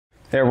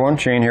Hey everyone,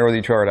 Shane here with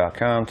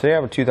etrailer.com. Today I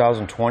have a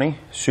 2020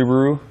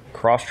 Subaru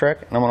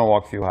Crosstrek, and I'm going to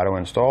walk through how to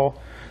install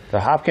the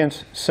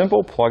Hopkins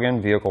simple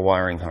plug-in vehicle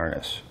wiring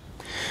harness.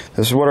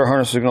 This is what our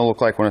harness is going to look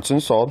like when it's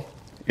installed.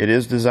 It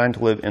is designed to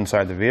live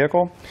inside the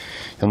vehicle.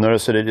 You'll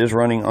notice that it is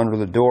running under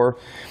the door.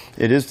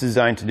 It is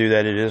designed to do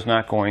that. It is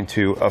not going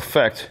to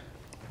affect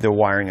the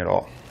wiring at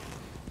all.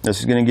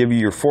 This is going to give you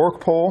your fork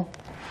pole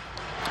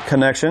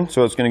connection,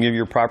 so it's going to give you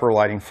your proper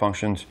lighting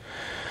functions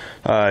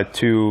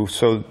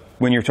so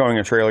when you're towing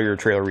a trailer, your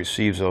trailer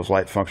receives those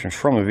light functions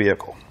from the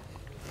vehicle.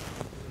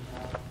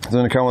 It's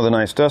going to come with a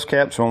nice dust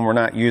cap, so when we're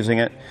not using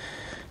it,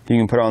 you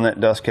can put on that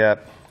dust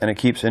cap and it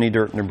keeps any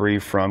dirt and debris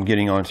from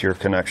getting onto your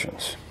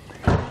connections.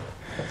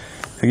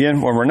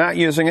 Again, when we're not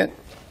using it,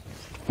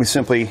 we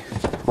simply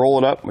roll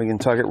it up. We can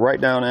tuck it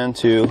right down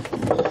into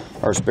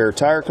our spare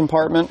tire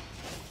compartment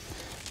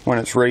when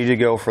it's ready to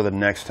go for the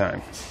next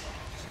time.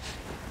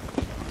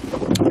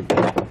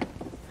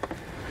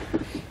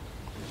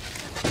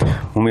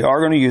 When we are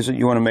going to use it,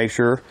 you want to make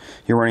sure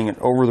you're running it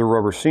over the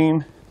rubber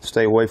seam.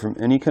 Stay away from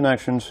any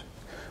connections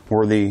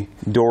where the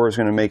door is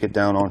going to make it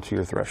down onto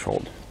your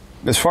threshold.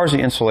 As far as the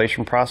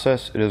installation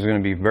process, it is going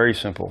to be very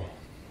simple.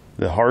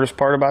 The hardest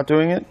part about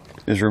doing it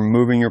is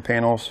removing your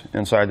panels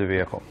inside the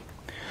vehicle.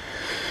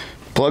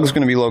 Plug is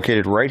going to be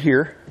located right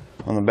here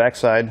on the back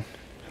side,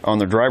 on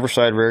the driver's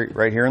side,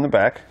 right here in the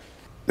back.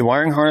 The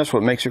wiring harness,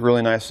 what makes it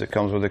really nice is it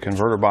comes with a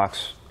converter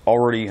box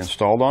already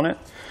installed on it.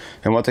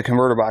 And what the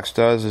converter box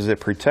does is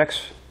it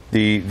protects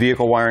the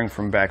vehicle wiring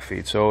from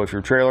backfeed. So if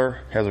your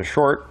trailer has a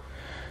short,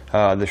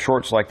 the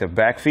short's like the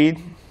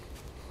backfeed.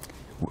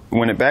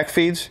 When it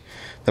backfeeds,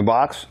 the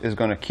box is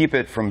going to keep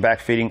it from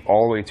backfeeding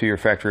all the way to your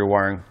factory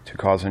wiring to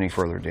cause any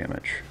further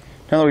damage.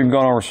 Now that we've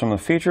gone over some of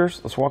the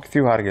features, let's walk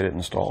through how to get it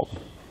installed.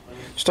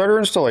 Start our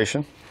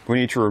installation. We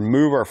need to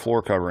remove our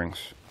floor coverings.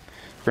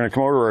 We're going to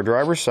come over to our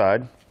driver's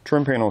side,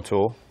 trim panel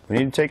tool. We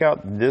need to take out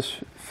this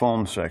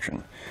foam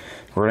section.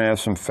 We're going to have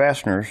some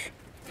fasteners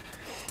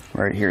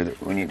right here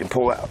that we need to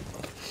pull out.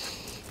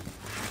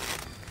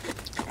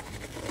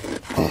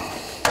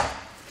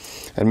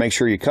 And make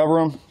sure you cover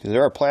them, because they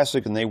are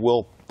plastic and they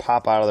will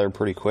pop out of there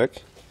pretty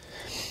quick.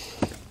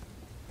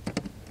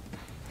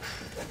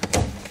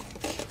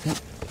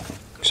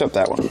 Except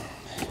that one.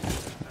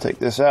 We'll take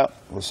this out,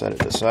 we'll set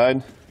it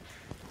aside.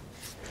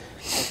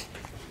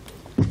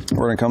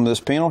 We're going to come to this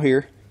panel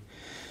here.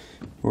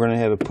 We're going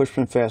to have a push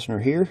pin fastener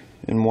here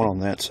and one on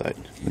that side.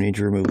 We need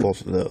to remove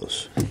both of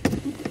those.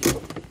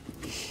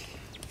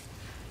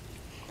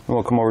 And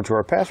we'll come over to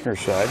our passenger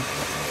side.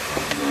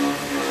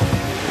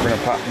 We're going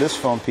to pop this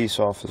foam piece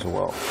off as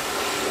well.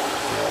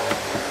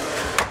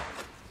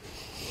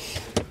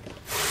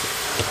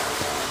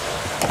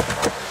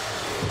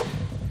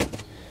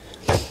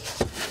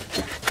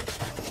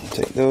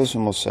 Take those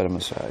and we'll set them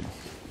aside.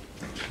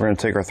 We're going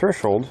to take our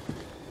threshold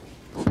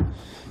and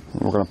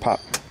we're going to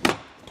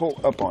pull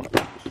up on it.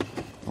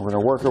 We're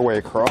going to work our way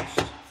across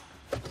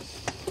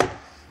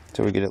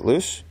until we get it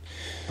loose,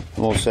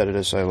 and we'll set it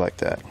aside like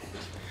that.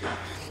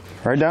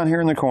 Right down here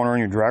in the corner on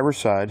your driver's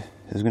side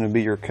is going to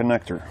be your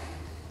connector.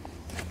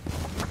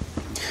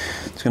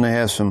 It's going to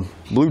have some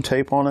blue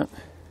tape on it.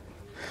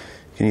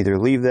 You can either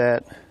leave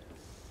that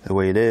the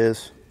way it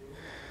is,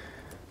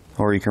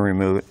 or you can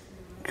remove it.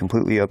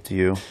 Completely up to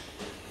you.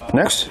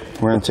 Next,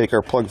 we're going to take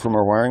our plug from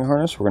our wiring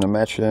harness. We're going to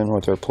match it in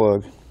with our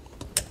plug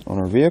on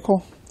our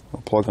vehicle.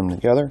 We'll plug them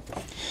together.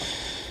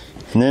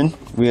 And then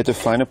we have to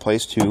find a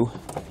place to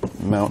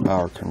mount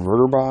our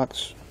converter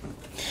box.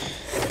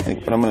 I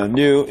think what I'm going to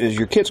do is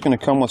your kit's going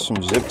to come with some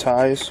zip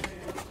ties.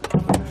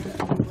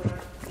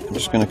 I'm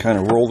just going to kind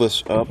of roll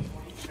this up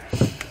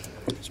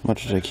as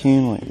much as I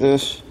can like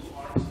this.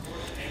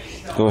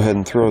 Go ahead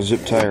and throw a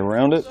zip tie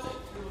around it.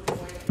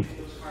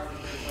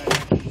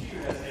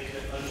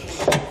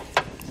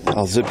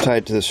 I'll zip tie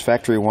it to this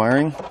factory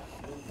wiring.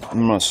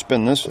 I'm going to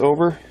spin this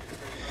over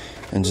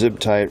and zip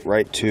tie it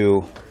right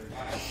to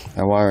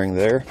my wiring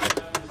there.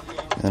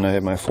 And I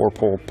have my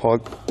 4-pole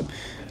plug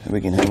that we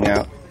can hang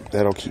out.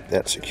 That'll keep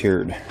that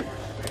secured.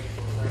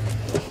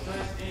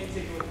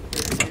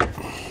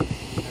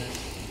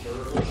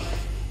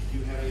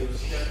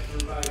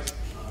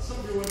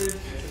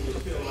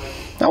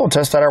 Now we'll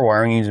test out our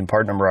wiring using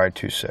part number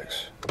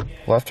I26.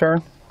 Left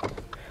turn,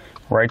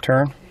 right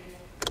turn,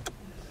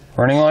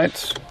 running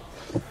lights,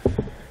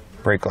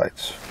 brake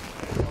lights.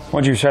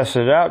 Once you've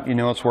tested it out, you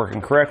know it's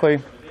working correctly.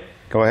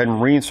 Go ahead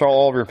and reinstall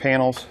all of your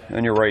panels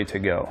and you're ready to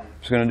go.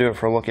 Just going to do it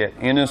for a look at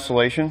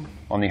installation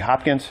on the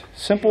Hopkins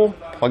simple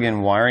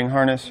plug-in wiring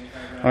harness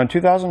on a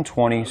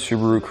 2020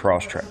 Subaru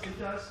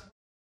Crosstrek.